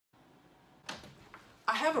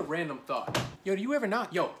have a random thought. Yo, do you ever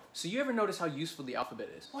not? Yo, so you ever notice how useful the alphabet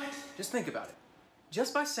is? What? Just think about it.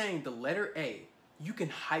 Just by saying the letter A, you can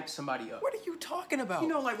hype somebody up. What are you talking about? You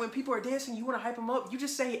know, like when people are dancing, you want to hype them up, you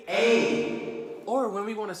just say A. Or when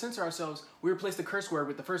we want to censor ourselves, we replace the curse word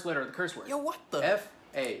with the first letter of the curse word. Yo, what the?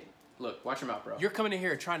 F-A. Look, watch your mouth, bro. You're coming in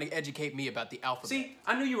here trying to educate me about the alphabet. See,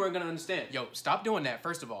 I knew you weren't going to understand. Yo, stop doing that,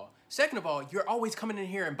 first of all. Second of all, you're always coming in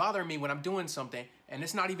here and bothering me when I'm doing something, and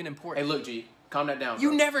it's not even important. Hey, look, G, calm that down, You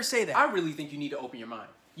bro. never say that. I really think you need to open your mind.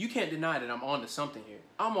 You can't deny that I'm on to something here.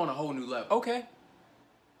 I'm on a whole new level. Okay.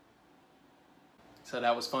 So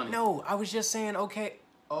that was funny. No, I was just saying, okay.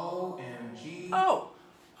 OMG. Oh.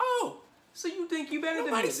 So you think you better than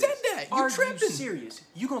me? Nobody said that. You tripping. Are you serious?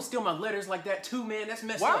 You gonna steal my letters like that too, man? That's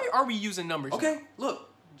messed up. Why are we using numbers Okay, now? look.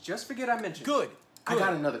 Just forget I mentioned. Good. I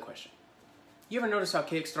got another question. You ever notice how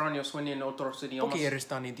que extraño suena en otros idiomas? ¿Por qué eres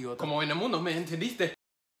tan idiota? Como en el mundo, ¿me entendiste?